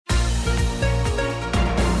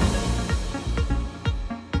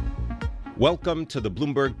Welcome to the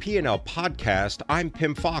Bloomberg P&L podcast. I'm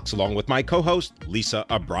Pimm Fox, along with my co-host, Lisa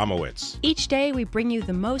Abramowitz. Each day, we bring you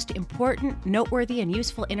the most important, noteworthy, and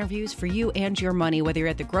useful interviews for you and your money, whether you're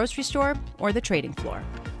at the grocery store or the trading floor.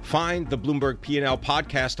 Find the Bloomberg P&L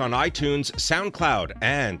podcast on iTunes, SoundCloud,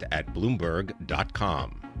 and at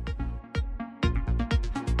Bloomberg.com.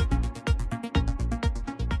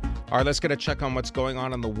 All right, let's get a check on what's going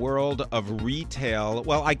on in the world of retail.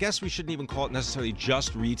 Well, I guess we shouldn't even call it necessarily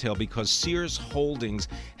just retail, because Sears Holdings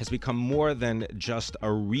has become more than just a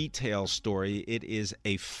retail story. It is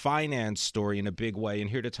a finance story in a big way. And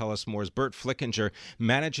here to tell us more is Burt Flickinger,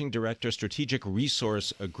 Managing Director, Strategic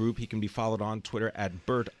Resource Group. He can be followed on Twitter at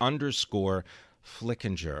Burt_Flickinger.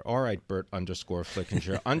 All right,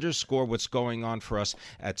 Burt_Flickinger. Underscore what's going on for us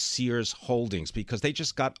at Sears Holdings, because they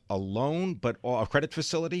just got a loan, but a credit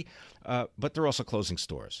facility, but they're also closing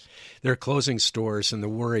stores. They're closing stores, and the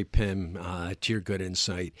worry, Pimm, to your good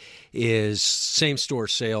insight, is same-store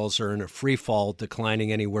sales are in a free fall,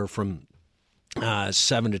 declining anywhere from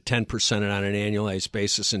 7 to 10% on an annualized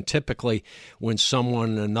basis. And typically when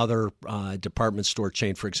another department store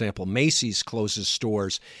chain, for example, Macy's, closes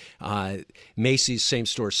stores, Macy's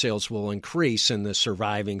same-store sales will increase in the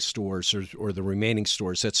surviving stores or the remaining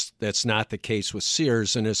stores. That's not the case with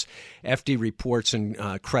Sears. And as FD reports and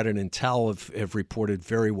Credit Intel have reported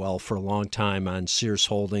very well for a long time on Sears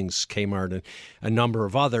Holdings, Kmart, and a number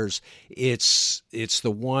of others, it's the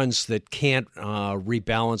ones that can't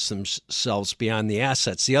rebalance themselves beyond the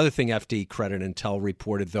assets. The other thing FD Credit Intel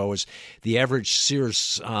reported, though, is the average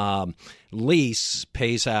Sears lease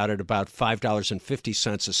pays out at about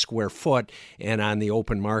 $5.50 a square foot, and on the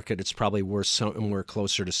open market, it's probably worth somewhere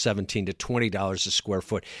closer to $17 to $20 a square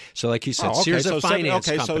foot. So, like you said, Sears is a finance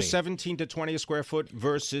company. So 17 to 20 a square foot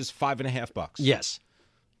versus $5.50. Yes.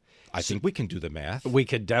 I think we can do the math. We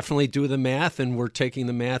could definitely do the math, and we're taking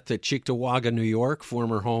the math to Ciocca, New York,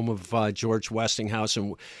 former home of George Westinghouse,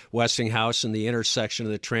 and the intersection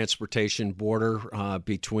of the transportation border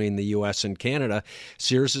between the U.S. and Canada.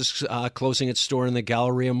 Sears is closing its store in the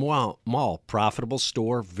Galleria Mall. Profitable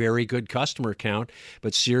store, very good customer count,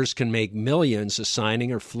 but Sears can make millions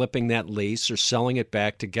assigning or flipping that lease or selling it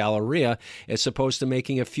back to Galleria, as opposed to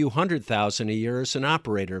making a few $100,000 a year as an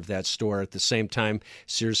operator of that store. At the same time,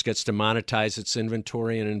 Sears gets to monetize its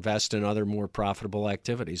inventory and invest in other more profitable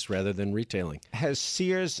activities rather than retailing. Has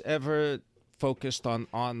Sears ever focused on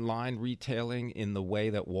online retailing in the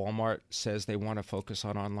way that Walmart says they want to focus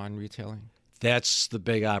on online retailing? That's the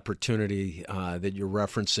big opportunity that you're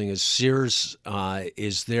referencing. Is Sears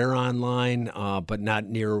is there online, but not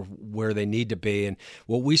near where they need to be. And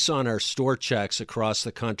what we saw in our store checks across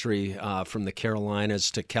the country, from the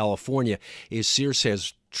Carolinas to California, is Sears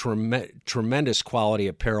has tremendous quality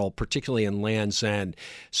apparel, particularly in Land's End.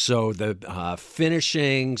 So the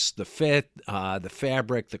finishings, the fit, the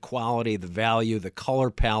fabric, the quality, the value, the color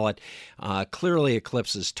palette clearly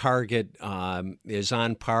eclipses Target, is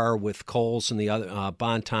on par with Kohl's and the other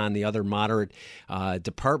Bon-Ton, the other moderate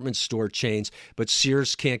department store chains. But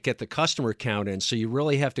Sears can't get the customer count in. So you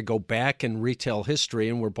really have to go back in retail history,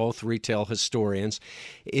 and we're both retail historians.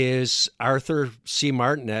 Is Arthur C.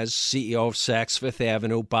 Martinez, CEO of Saks Fifth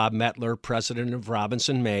Avenue, Bob Mettler, president of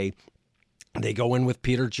Robinson May. They go in with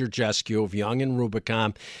Peter Georgescu of Young and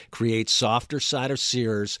Rubicon, create softer side of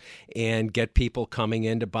Sears, and get people coming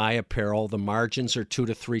in to buy apparel. The margins are 2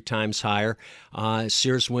 to 3 times higher.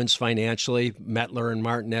 Sears wins financially. Mettler and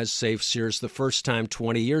Martinez saved Sears the first time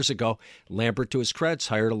 20 years ago. Lambert, to his credits,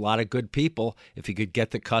 hired a lot of good people. If he could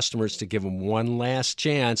get the customers to give him one last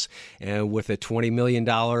chance, and with a $20 million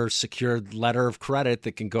secured letter of credit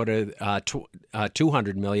that can go to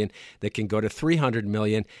 $200 million, that can go to $300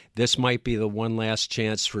 million, this might be the one last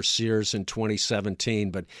chance for Sears in 2017.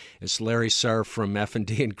 But as Larry Sarr from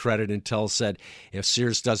F&D and Credit Intel said, if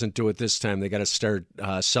Sears doesn't do it this time, they got to start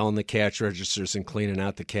selling the cash registers and cleaning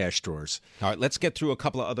out the cash drawers. All right, let's get through a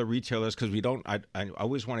couple of other retailers, because I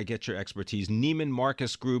always want to get your expertise. Neiman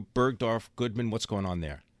Marcus Group, Bergdorf Goodman, what's going on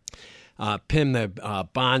there? Pimm, the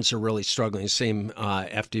bonds are really struggling. Same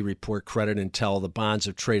FD report, Credit Intel. The bonds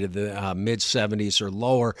have traded the mid-70s or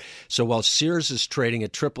lower. So while Sears is trading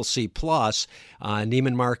at CCC+,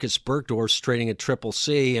 Neiman Marcus Bergdorf's trading at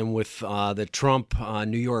CCC. And with the Trump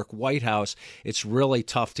New York White House, it's really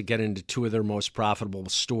tough to get into two of their most profitable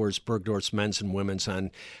stores, Bergdorf's Men's and Women's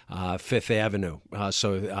on Fifth Avenue.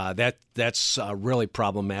 So that's really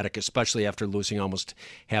problematic, especially after losing almost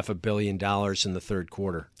 $500 million in the third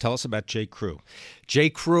quarter. Tell us about J. Crew. J.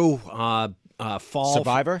 Crew, fall.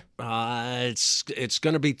 Survivor? It's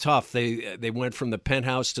going to be tough. They went from the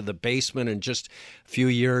penthouse to the basement in just a few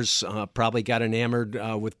years. Probably got enamored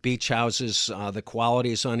with beach houses. The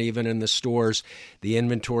quality is uneven in the stores. The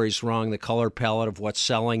inventory's wrong. The color palette of what's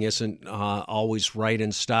selling isn't always right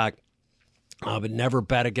in stock. But never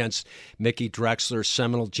bet against Mickey Drexler,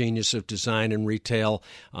 seminal genius of design and retail,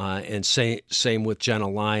 and same with Jenna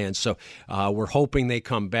Lyons. So we're hoping they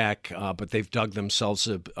come back, but they've dug themselves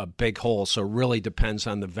a big hole. So it really depends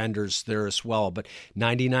on the vendors there as well. But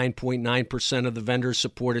 99.9% of the vendors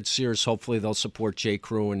supported Sears. Hopefully they'll support J.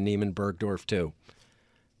 Crew and Neiman Bergdorf too.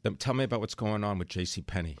 Tell me about what's going on with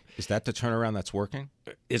JCPenney. Is that the turnaround that's working?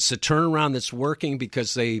 It's the turnaround that's working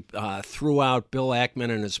because they threw out Bill Ackman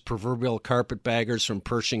and his proverbial carpetbaggers from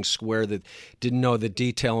Pershing Square that didn't know the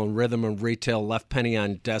detail and rhythm of retail, left Penny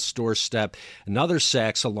on death's doorstep. Another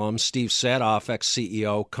Saks alum, Steve Sadoff,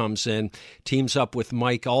 ex-CEO, comes in, teams up with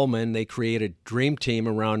Mike Ullman. They create a dream team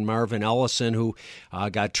around Marvin Ellison, who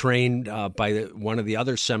got trained by one of the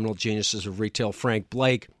other seminal geniuses of retail, Frank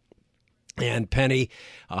Blake. And Penny,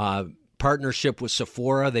 partnership with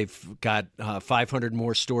Sephora. They've got 500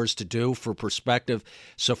 more stores to do. For perspective,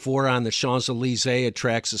 Sephora on the Champs-Élysées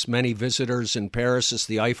attracts as many visitors in Paris as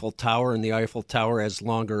the Eiffel Tower, and the Eiffel Tower has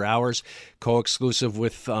longer hours. Co-exclusive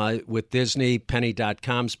with Disney,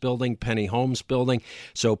 Penny.com's building, Penny Homes building.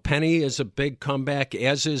 So Penny is a big comeback,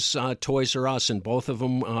 as is Toys R Us, and both of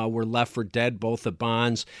them were left for dead, both the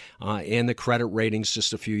bonds and the credit ratings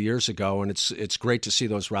just a few years ago, and it's great to see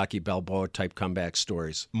those Rocky Balboa-type comeback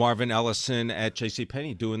stories. Marvin Ellison at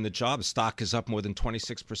JCPenney doing the job. Stock is up more than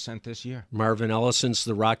 26% this year. Marvin Ellison's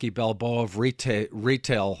the Rocky Balboa of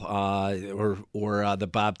retail or the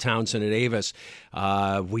Bob Townsend at Avis.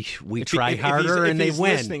 We try harder and they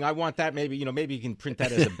win. Listening, I want that. Maybe you can print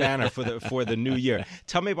that as a banner for the new year.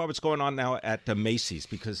 Tell me about what's going on now at Macy's,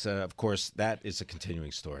 because of course that is a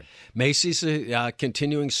continuing story. Macy's a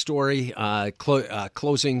continuing story,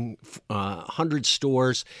 closing 100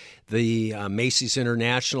 stores. The Macy's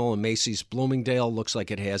International and Macy's Bloomingdale looks like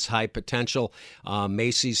it has high potential.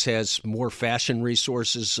 Macy's has more fashion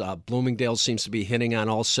resources. Bloomingdale seems to be hitting on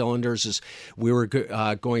all cylinders. As we were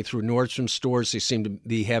going through Nordstrom stores, they seem to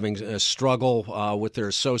be having a struggle with their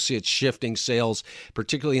associates shifting sales,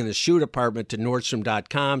 particularly in the shoe department, to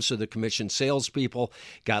Nordstrom.com. So the commissioned salespeople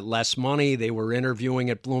got less money. They were interviewing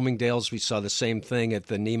at Bloomingdale's. We saw the same thing at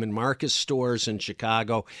the Neiman Marcus stores in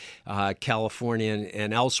Chicago, California,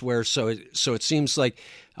 and elsewhere. So it seems like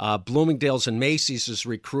Bloomingdale's and Macy's is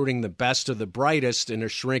recruiting the best of the brightest in a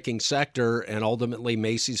shrinking sector, and ultimately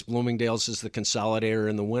Macy's Bloomingdale's is the consolidator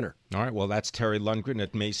and the winner. All right, well, that's Terry Lundgren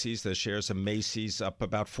at Macy's. The shares of Macy's up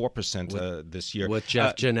about 4% this year. With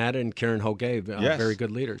Jeff Jeanette and Karen Hogue, yes. Very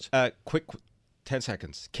good leaders. Quick 10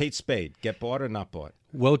 seconds. Kate Spade, get bought or not bought?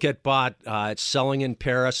 Will get bought. It's selling in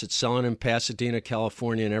Paris. It's selling in Pasadena,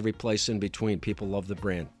 California, and every place in between. People love the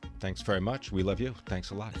brand. Thanks very much. We love you.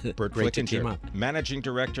 Thanks a lot. Burt Flickinger, Managing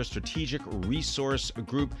Director, Strategic Resource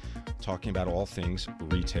Group, talking about all things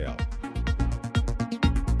retail.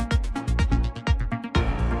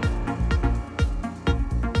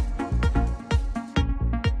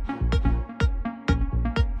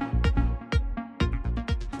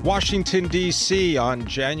 Washington, D.C. on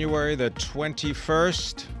January the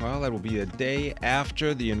 21st. Well, that will be a day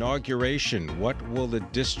after the inauguration. What will the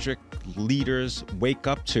district leaders wake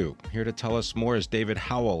up to? Here to tell us more is David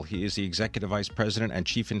Howell. He is the Executive Vice President and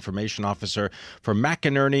Chief Information Officer for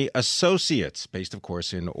McEnearney Associates, based, of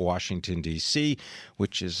course, in Washington, D.C.,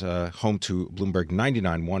 which is home to Bloomberg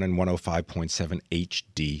 99.1 and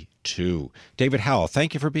 105.7 HD2. David Howell,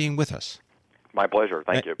 thank you for being with us. My pleasure.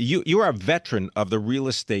 Thank you. You are a veteran of the real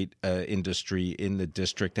estate industry in the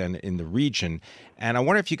district and in the region. And I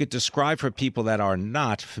wonder if you could describe for people that are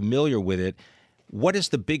not familiar with it, what is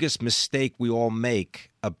the biggest mistake we all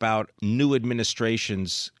make about new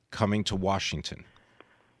administrations coming to Washington?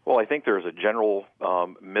 Well, I think there's a general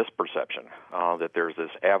misperception that there's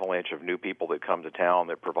this avalanche of new people that come to town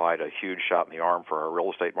that provide a huge shot in the arm for our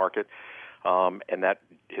real estate market. And that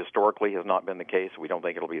historically has not been the case. We don't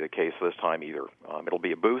think it'll be the case this time either. It'll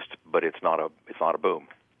be a boost, but it's not a boom.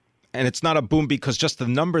 And it's not a boom because just the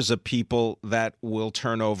numbers of people that will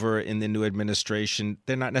turn over in the new administration,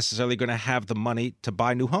 they're not necessarily going to have the money to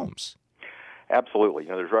buy new homes. Absolutely.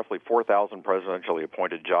 There's roughly 4,000 presidentially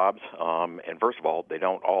appointed jobs. And first of all, they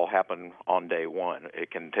don't all happen on day one. It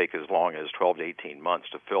can take as long as 12 to 18 months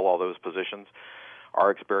to fill all those positions. Our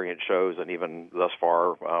experience shows, and even thus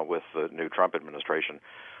far with the new Trump administration,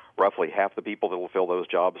 roughly half the people that will fill those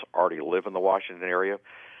jobs already live in the Washington area,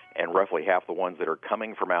 and roughly half the ones that are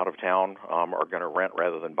coming from out of town are going to rent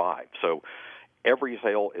rather than buy. So Every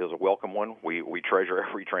sale is a welcome one. We treasure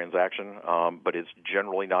every transaction, but it's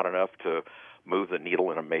generally not enough to move the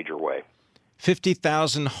needle in a major way.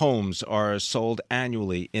 50,000 homes are sold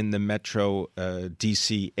annually in the metro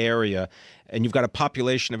D.C. area, and you've got a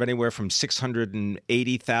population of anywhere from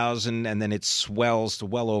 680,000, and then it swells to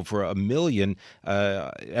well over 1 million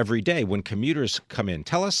every day when commuters come in.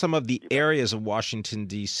 Tell us some of the areas of Washington,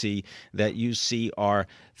 D.C. that you see are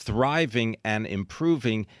thriving and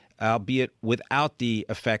improving, albeit without the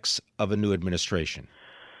effects of a new administration.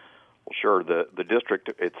 Well, sure. The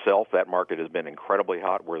district itself, that market has been incredibly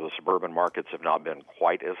hot, where the suburban markets have not been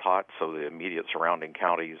quite as hot. So the immediate surrounding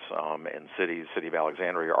counties and cities, City of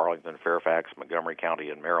Alexandria, Arlington, Fairfax, Montgomery County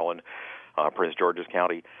in Maryland, Prince George's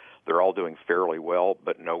County, they're all doing fairly well,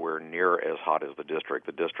 but nowhere near as hot as the district.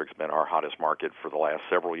 The district's been our hottest market for the last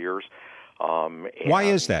several years. Why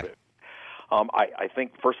is that? I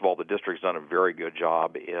think, first of all, the district's done a very good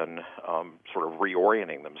job in sort of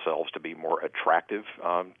reorienting themselves to be more attractive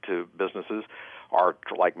to businesses.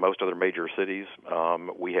 Like most other major cities,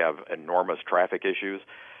 we have enormous traffic issues,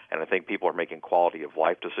 and I think people are making quality of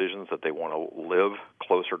life decisions that they want to live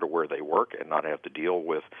closer to where they work and not have to deal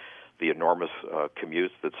with the enormous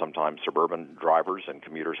commutes that sometimes suburban drivers and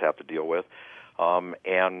commuters have to deal with.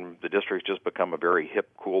 And the district's just become a very hip,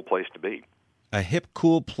 cool place to be. A hip,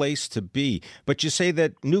 cool place to be. But you say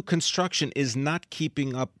that new construction is not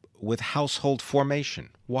keeping up with household formation.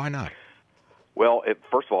 Why not? Well,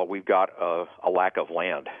 first of all, we've got a lack of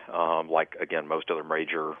land. Like, again, most other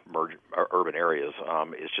major urban areas,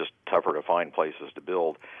 it's just tougher to find places to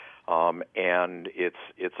build. And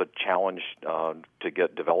it's a challenge to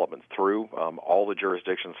get developments through. All the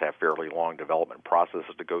jurisdictions have fairly long development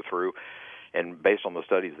processes to go through. And based on the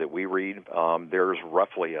studies that we read, there's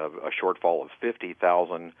roughly a shortfall of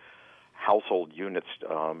 50,000 household units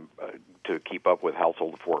to keep up with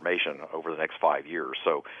household formation over the next 5 years.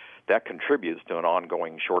 So that contributes to an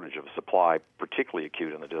ongoing shortage of supply, particularly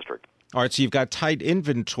acute in the district. All right, so you've got tight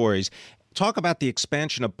inventories. Talk about the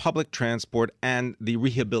expansion of public transport and the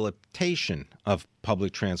rehabilitation of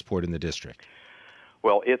public transport in the district.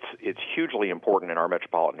 Well, it's hugely important in our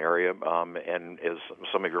metropolitan area, and as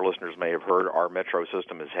some of your listeners may have heard, our metro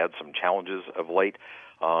system has had some challenges of late.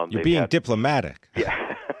 You're being diplomatic.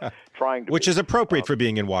 Yeah, trying to which is appropriate for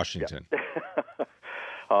being in Washington. Yeah.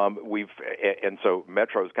 And so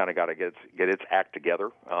Metro's kind of got to get its act together.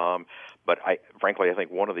 But frankly, I think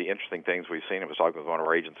one of the interesting things we've seen, I was talking with one of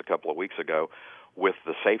our agents a couple of weeks ago, with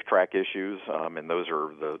the safe track issues, and those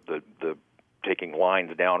are the taking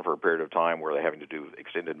lines down for a period of time where they're having to do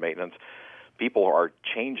extended maintenance. People are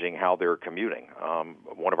changing how they're commuting.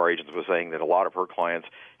 One of our agents was saying that a lot of her clients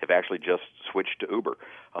have actually just switched to Uber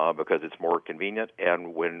because it's more convenient,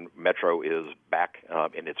 and when Metro is back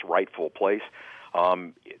in its rightful place,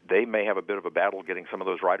 they may have a bit of a battle getting some of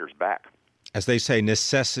those riders back. As they say,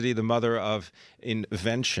 necessity, the mother of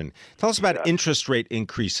invention. Tell us about interest rate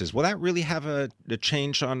increases. Will that really have a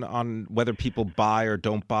change on whether people buy or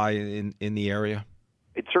don't buy in the area?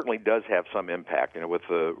 It certainly does have some impact. You know, with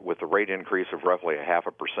the rate increase of roughly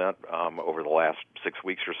 0.5% over the last 6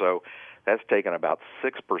 weeks or so, that's taken about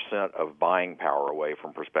 6% of buying power away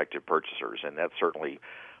from prospective purchasers, and that certainly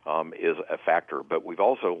is a factor. But we've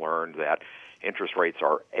also learned that interest rates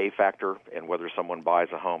are a factor, and whether someone buys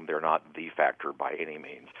a home, they're not the factor by any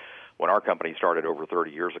means. When our company started over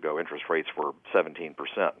 30 years ago, interest rates were 17%.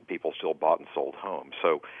 People still bought and sold homes.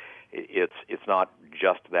 So it's not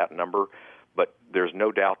just that number, but there's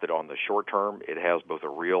no doubt that on the short term, it has both a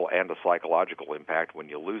real and a psychological impact. When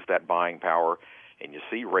you lose that buying power and you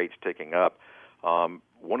see rates ticking up,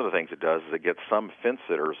 one of the things it does is it gets some fence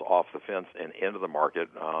sitters off the fence and into the market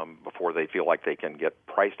before they feel like they can get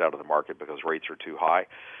priced out of the market because rates are too high.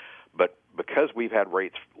 But because we've had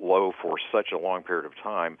rates low for such a long period of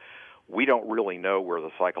time, we don't really know where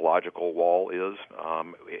the psychological wall is.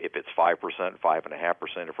 If it's 5%,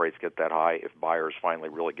 5.5%, if rates get that high, if buyers finally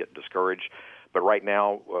really get discouraged. But right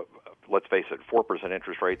now, let's face it, 4%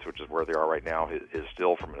 interest rates, which is where they are right now, is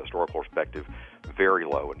still, from an historical perspective, very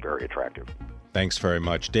low and very attractive. Thanks very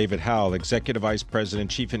much. David Howell, Executive Vice President,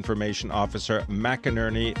 Chief Information Officer,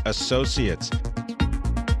 McEnearney Associates.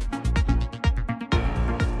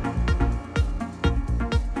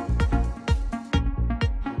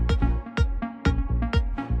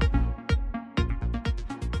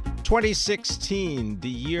 "2016, the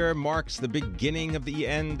year marks the beginning of the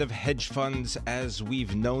end of hedge funds as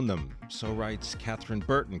we've known them." So writes Katherine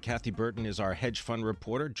Burton. Kathy Burton is our hedge fund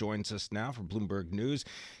reporter, joins us now from Bloomberg News.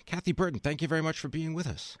 Kathy Burton, thank you very much for being with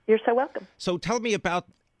us. You're so welcome. So tell me about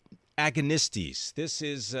agonistes. This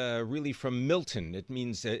is really from Milton. It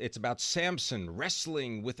means it's about Samson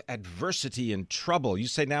wrestling with adversity and trouble. You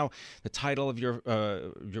say now the title of your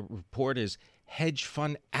report is Hedge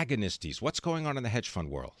Fund Agonistes. What's going on in the hedge fund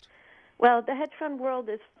world? Well, the hedge fund world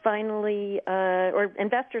is finally, or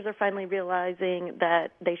investors are finally realizing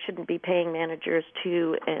that they shouldn't be paying managers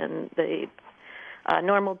 2 and the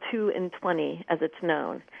normal 2 and 20, as it's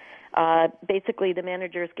known. Basically, the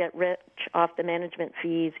managers get rich off the management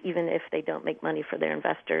fees, even if they don't make money for their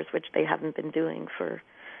investors, which they haven't been doing for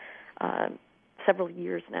several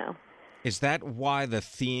years now. Is that why the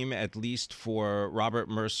theme, at least for Robert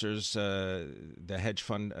Mercer's, the hedge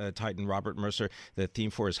fund titan Robert Mercer, the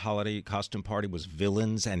theme for his holiday costume party was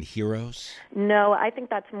villains and heroes? No, I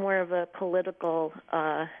think that's more of a political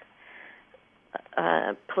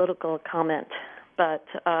comment. But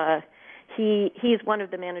he's one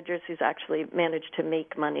of the managers who's actually managed to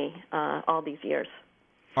make money all these years.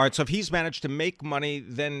 All right, so if he's managed to make money,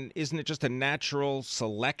 then isn't it just a natural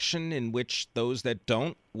selection in which those that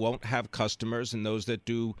don't won't have customers and those that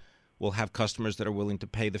do will have customers that are willing to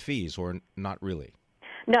pay the fees, or not really?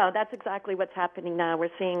 No, that's exactly what's happening now. We're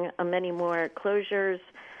seeing many more closures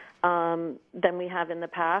than we have in the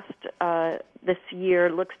past. This year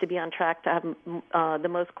looks to be on track to have the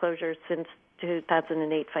most closures since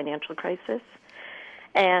 2008 financial crisis.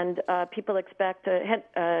 And people expect that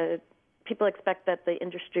the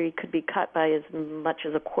industry could be cut by as much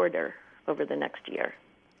as a quarter over the next year.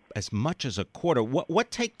 As much as a quarter.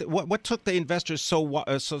 What took the investors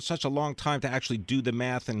such a long time to actually do the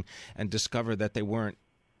math and discover that they weren't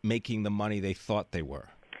making the money they thought they were?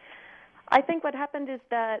 I think what happened is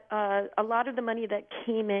that a lot of the money that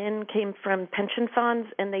came from pension funds,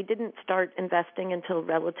 and they didn't start investing until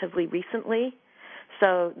relatively recently.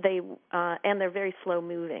 So and they're very slow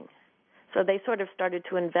moving. So they sort of started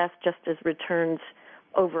to invest just as returns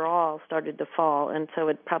overall started to fall, and so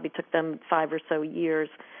it probably took them 5 or so years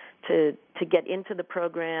to get into the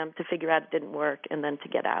program, to figure out it didn't work, and then to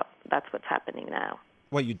get out. That's what's happening now.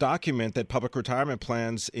 Well, you document that public retirement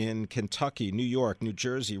plans in Kentucky, New York, New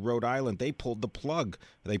Jersey, Rhode Island, they pulled the plug.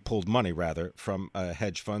 They pulled money, rather, from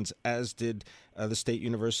hedge funds, as did the State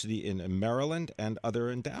University in Maryland and other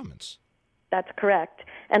endowments. That's correct.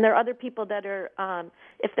 And there are other people that are,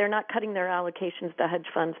 if they're not cutting their allocations to hedge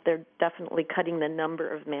funds, they're definitely cutting the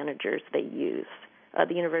number of managers they use.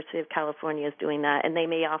 The University of California is doing that, and they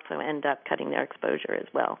may also end up cutting their exposure as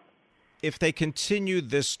well. If they continue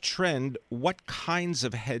this trend, what kinds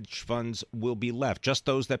of hedge funds will be left? Just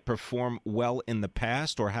those that perform well in the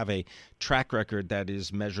past or have a track record that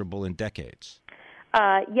is measurable in decades?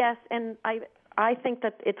 Yes, and I think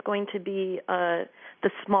that it's going to be the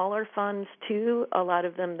smaller funds, too, a lot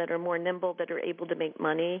of them that are more nimble, that are able to make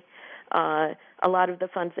money. A lot of the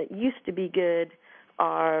funds that used to be good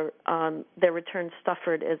are their returns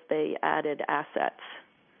suffered as they added assets.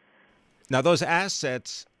 Now, those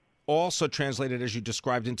assets also translated, as you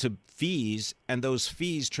described, into fees, and those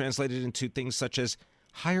fees translated into things such as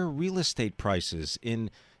higher real estate prices in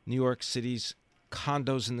New York City's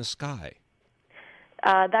condos in the sky.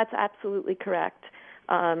 That's absolutely correct.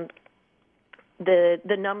 The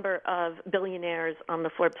number of billionaires on the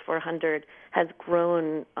Forbes 400 has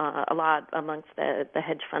grown a lot amongst the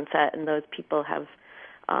hedge fund set, and those people have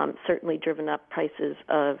certainly driven up prices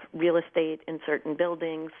of real estate in certain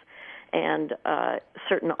buildings and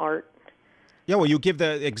certain art. Yeah, well, you give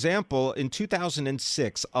the example. In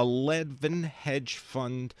 2006, 11 hedge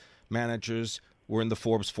fund managers were in the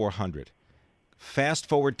Forbes 400. Fast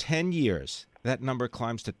forward 10 years, that number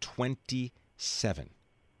climbs to 27.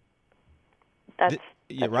 That's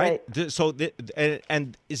right. So,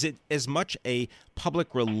 and is it as much a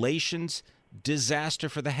public relations disaster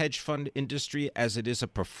for the hedge fund industry as it is a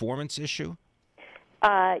performance issue?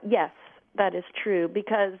 Yes, that is true,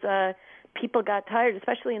 because people got tired,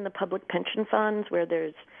 especially in the public pension funds where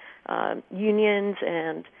there's unions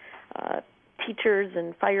and teachers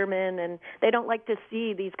and firemen, and they don't like to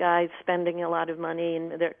see these guys spending a lot of money in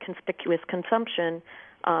their conspicuous consumption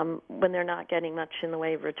when they're not getting much in the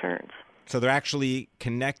way of returns. So they're actually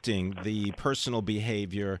connecting the personal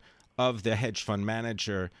behavior of the hedge fund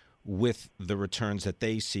manager with the returns that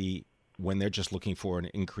they see when they're just looking for an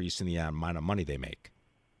increase in the amount of money they make.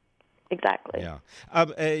 Exactly. Yeah.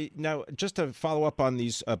 Now, just to follow up on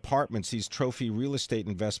these apartments, these trophy real estate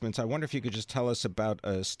investments, I wonder if you could just tell us about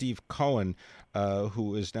Steve Cohen,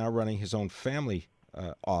 who is now running his own family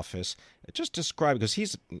office. Just describe, because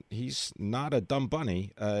he's not a dumb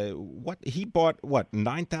bunny. What he bought?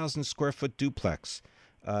 9,000 square foot duplex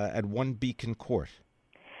at One Beacon Court.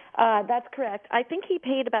 That's correct. I think he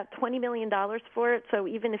paid about $20 million for it, so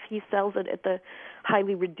even if he sells it at the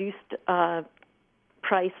highly reduced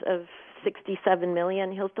price of $67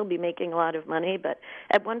 million, he'll still be making a lot of money, but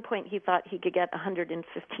at one point he thought he could get $115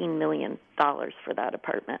 million for that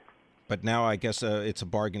apartment. But now I guess it's a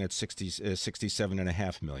bargain at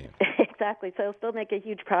 $67.5 million. Exactly. So he'll still make a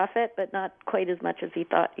huge profit, but not quite as much as he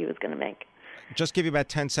thought he was going to make. Just give you about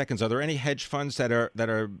 10 seconds. Are there any hedge funds that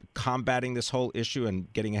are combating this whole issue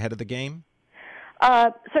and getting ahead of the game?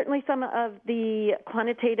 Certainly some of the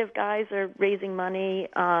quantitative guys are raising money,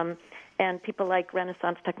 and people like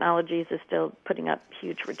Renaissance Technologies is still putting up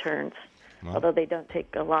huge returns, although they don't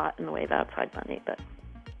take a lot in the way of outside money. But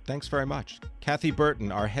thanks very much. Kathy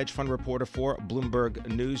Burton, our hedge fund reporter for Bloomberg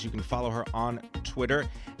News. You can follow her on Twitter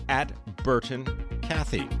at Burton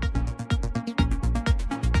Kathy.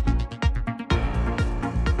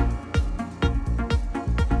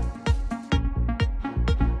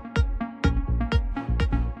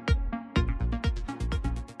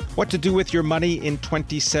 What to do with your money in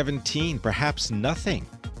 2017? Perhaps nothing,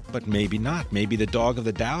 but maybe not. Maybe the dog of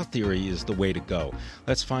the Dow theory is the way to go.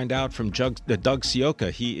 Let's find out from Doug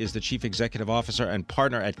Ciocca. He is the Chief Executive Officer and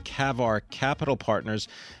partner at Kavar Capital Partners,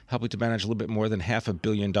 helping to manage a little bit more than $500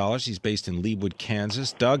 million. He's based in Leawood,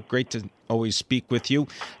 Kansas. Doug, great to always speak with you.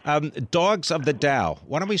 Dogs of the Dow.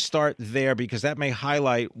 Why don't we start there, because that may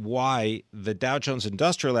highlight why the Dow Jones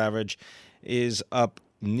Industrial Average is up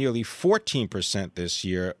nearly 14% this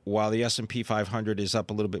year, while the S&P 500 is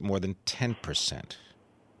up a little bit more than 10%.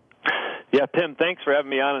 Yeah, Pimm, thanks for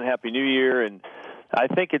having me on, and Happy New Year. And I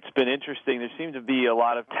think it's been interesting. There seems to be a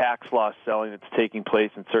lot of tax loss selling that's taking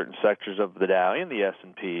place in certain sectors of the Dow and the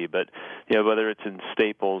S&P, but whether it's in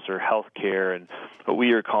staples or healthcare and what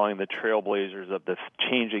we are calling the trailblazers of the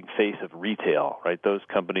changing face of retail, right? Those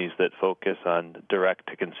companies that focus on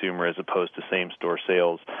direct-to-consumer as opposed to same-store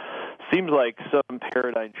sales. Seems like some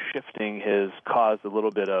paradigm shifting has caused a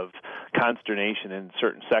little bit of consternation in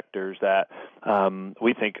certain sectors that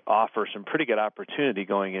we think offer some pretty good opportunity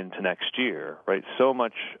going into next year, right? So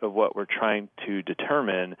much of what we're trying to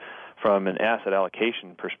determine from an asset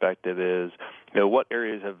allocation perspective is, what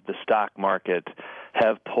areas of the stock market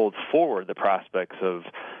have pulled forward the prospects of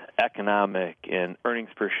economic and earnings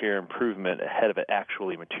per share improvement ahead of it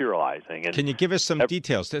actually materializing. And can you give us some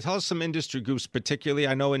details? Tell us some industry groups, particularly,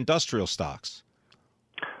 I know, industrial stocks.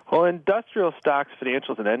 Well, industrial stocks,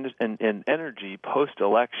 financials, and energy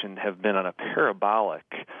post-election have been on a parabolic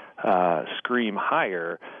scream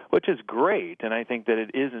higher, which is great, and I think that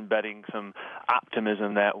it is embedding some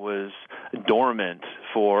optimism that was dormant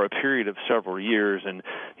for a period of several years, and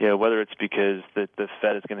whether it's because the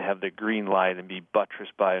Fed is going to have the green light and be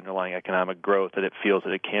buttressed by underlying economic growth, that it feels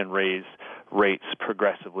that it can raise rates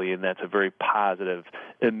progressively, and that's a very positive,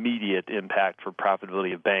 immediate impact for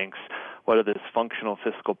profitability of banks. Whether this functional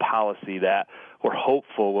fiscal policy that we're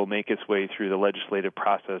hopeful will make its way through the legislative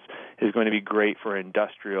process is going to be great for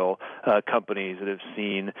industrial companies that have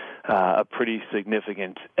seen a pretty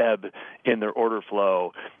significant ebb in their order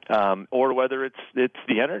flow, or whether it's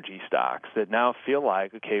the energy stocks that now feel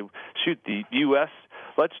like, okay, shoot, the U.S.,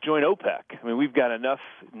 let's join OPEC. I mean, we've got enough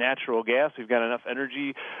natural gas, we've got enough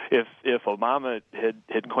energy. If Obama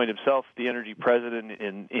had coined himself the energy president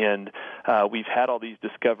and we've had all these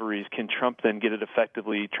discoveries, can Trump then get it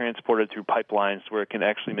effectively transported through pipelines where it can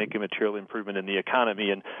actually make a material improvement in the economy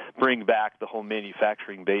and bring back the whole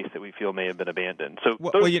manufacturing base that we feel may have been abandoned? So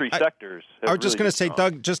those three sectors. I was just going to say,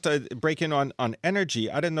 Doug, just to break in on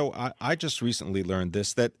energy, I didn't know, I just recently learned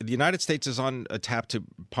this, that the United States is on a tap to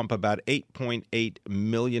pump about 8.8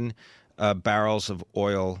 million barrels of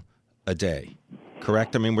oil a day.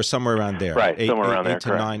 Correct? I mean, we're somewhere around there. Right, somewhere around there. 8 to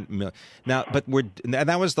 9 million. Now, but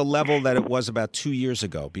that was the level that it was about 2 years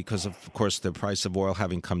ago because of course, the price of oil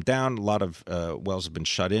having come down. A lot of wells have been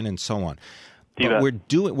shut in and so on. But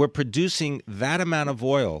we're producing that amount of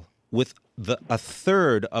oil with a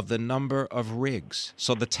third of the number of rigs.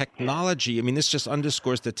 So the technology, I mean, this just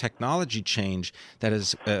underscores the technology change that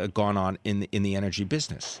has gone on in the energy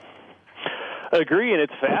business. I agree, and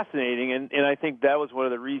it's fascinating, and I think that was one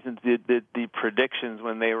of the reasons that the predictions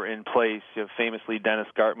when they were in place, famously Dennis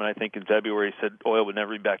Gartman, I think in February, said oil would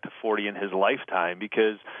never be back to 40 in his lifetime,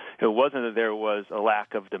 because it wasn't that there was a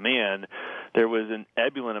lack of demand, there was an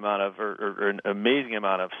ebullient amount of, or an amazing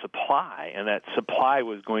amount of supply, and that supply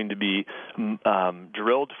was going to be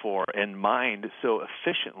drilled for and mined so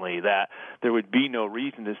efficiently that there would be no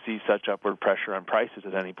reason to see such upward pressure on prices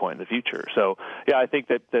at any point in the future. So, yeah, I think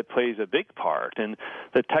that plays a big part. part. And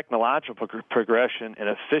the technological progression and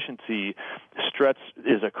efficiency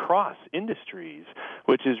is across industries,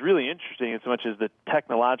 which is really interesting as much as the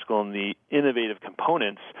technological and the innovative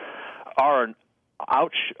components are an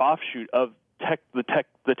offshoot of the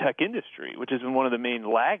tech industry, which has been one of the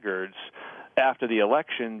main laggards after the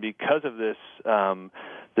election because of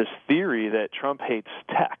this theory that Trump hates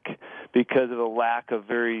tech because of a lack of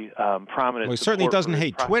very prominent. Well, he certainly doesn't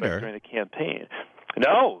hate Twitter during the campaign.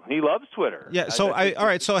 No, he loves Twitter. Yeah. So all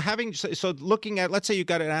right. So looking at, let's say you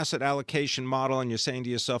got an asset allocation model, and you're saying to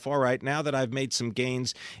yourself, all right, now that I've made some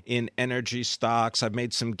gains in energy stocks, I've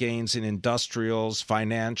made some gains in industrials,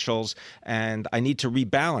 financials, and I need to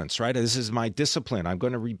rebalance. Right. This is my discipline. I'm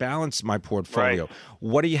going to rebalance my portfolio. Right.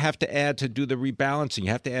 What do you have to add to do the rebalancing?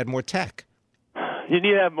 You have to add more tech. You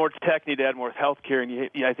need to have more tech, you need to add more healthcare,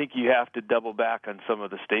 and I think you have to double back on some of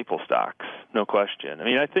the staple stocks, no question. I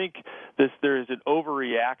mean, I think there is an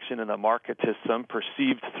overreaction in the market to some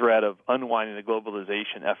perceived threat of unwinding the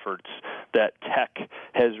globalization efforts that tech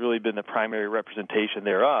has really been the primary representation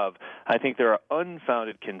thereof. I think there are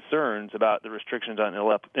unfounded concerns about the restrictions on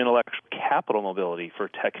intellectual capital mobility for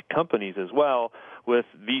tech companies as well, with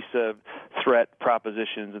Visa threat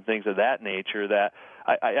propositions and things of that nature, that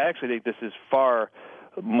I actually think this is far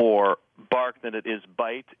more bark than it is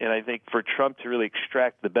bite. And I think for Trump to really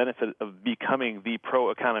extract the benefit of becoming the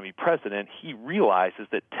pro-economy president, he realizes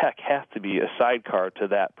that tech has to be a sidecar to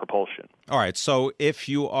that propulsion. All right. So if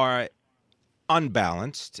you are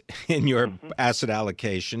unbalanced in your asset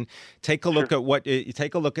allocation, take a look at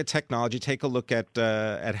take a look at technology, take a look at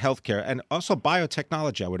healthcare, and also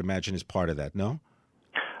biotechnology, I would imagine, is part of that, no?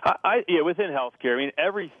 Within healthcare, I mean,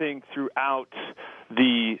 everything throughout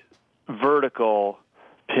the vertical,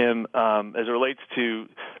 Pimm, as it relates to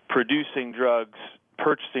producing drugs,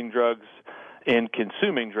 purchasing drugs, and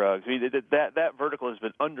consuming drugs. I mean, that vertical has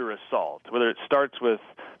been under assault, whether it starts with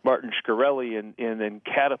Martin Shkreli and then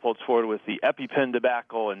catapults forward with the EpiPen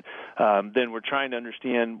debacle, and then we're trying to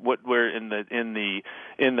understand where in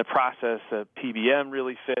the process PBM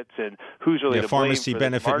really fits and who's really to blame pharmacy for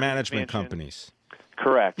benefit the management expansion. Companies.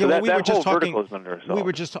 Correct. Yeah, So well, that whole vertical is under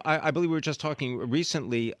assault. I believe we were just talking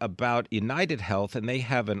recently about United Health, and they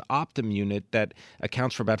have an Optum unit that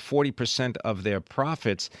accounts for about 40% of their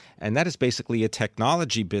profits, and that is basically a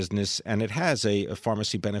technology business, and it has a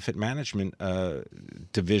pharmacy benefit management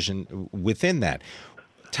division within that.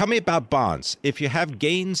 Tell me about bonds. If you have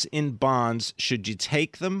gains in bonds, should you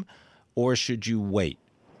take them or should you wait?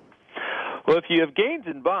 Well, if you have gains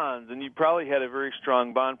in bonds, and you probably had a very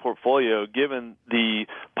strong bond portfolio given the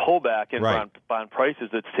pullback in bond prices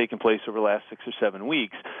that's taken place over the last 6 or 7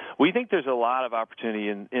 weeks, we think there's a lot of opportunity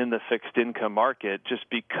in the fixed income market just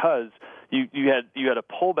because you had a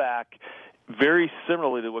pullback very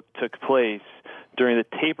similarly to what took place during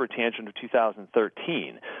the taper tantrum of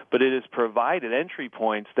 2013, but it has provided entry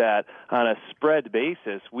points that on a spread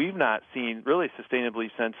basis we've not seen really sustainably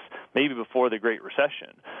since maybe before the Great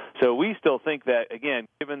Recession. So we still think that, again,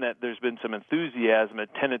 given that there's been some enthusiasm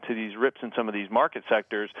attendant to these rips in some of these market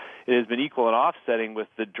sectors, it has been equal and offsetting with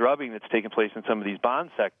the drubbing that's taken place in some of these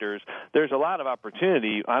bond sectors. There's a lot of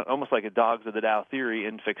opportunity, almost like a dogs of the Dow theory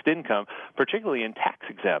in fixed income, particularly in tax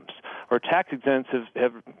exempts, or tax exempts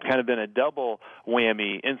have kind of been a double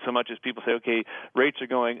whammy in so much as people say, okay, rates are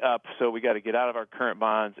going up, so we got to get out of our current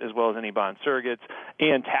bonds as well as any bond surrogates,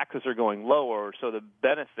 and taxes are going lower, so the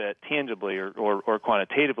benefit tangibly or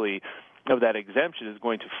quantitatively of that exemption is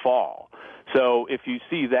going to fall. So if you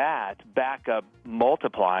see that back up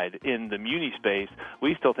multiplied in the muni space,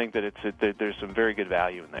 we still think that there's some very good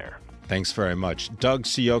value in there. Thanks very much. Doug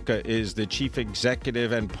Ciocca is the chief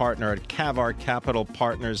executive and partner at Kavar Capital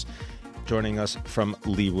Partners, joining us from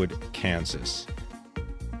Leawood, Kansas.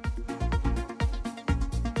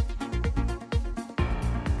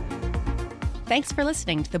 Thanks for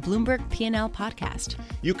listening to the Bloomberg P&L podcast.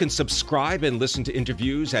 You can subscribe and listen to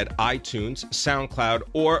interviews at iTunes, SoundCloud,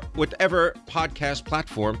 or whatever podcast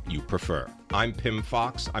platform you prefer. I'm Pimm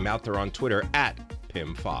Fox. I'm out there on Twitter at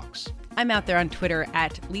Pimm Fox. I'm out there on Twitter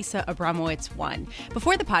at Lisa Abramowitz1.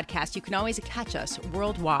 Before the podcast, you can always catch us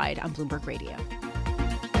worldwide on Bloomberg Radio.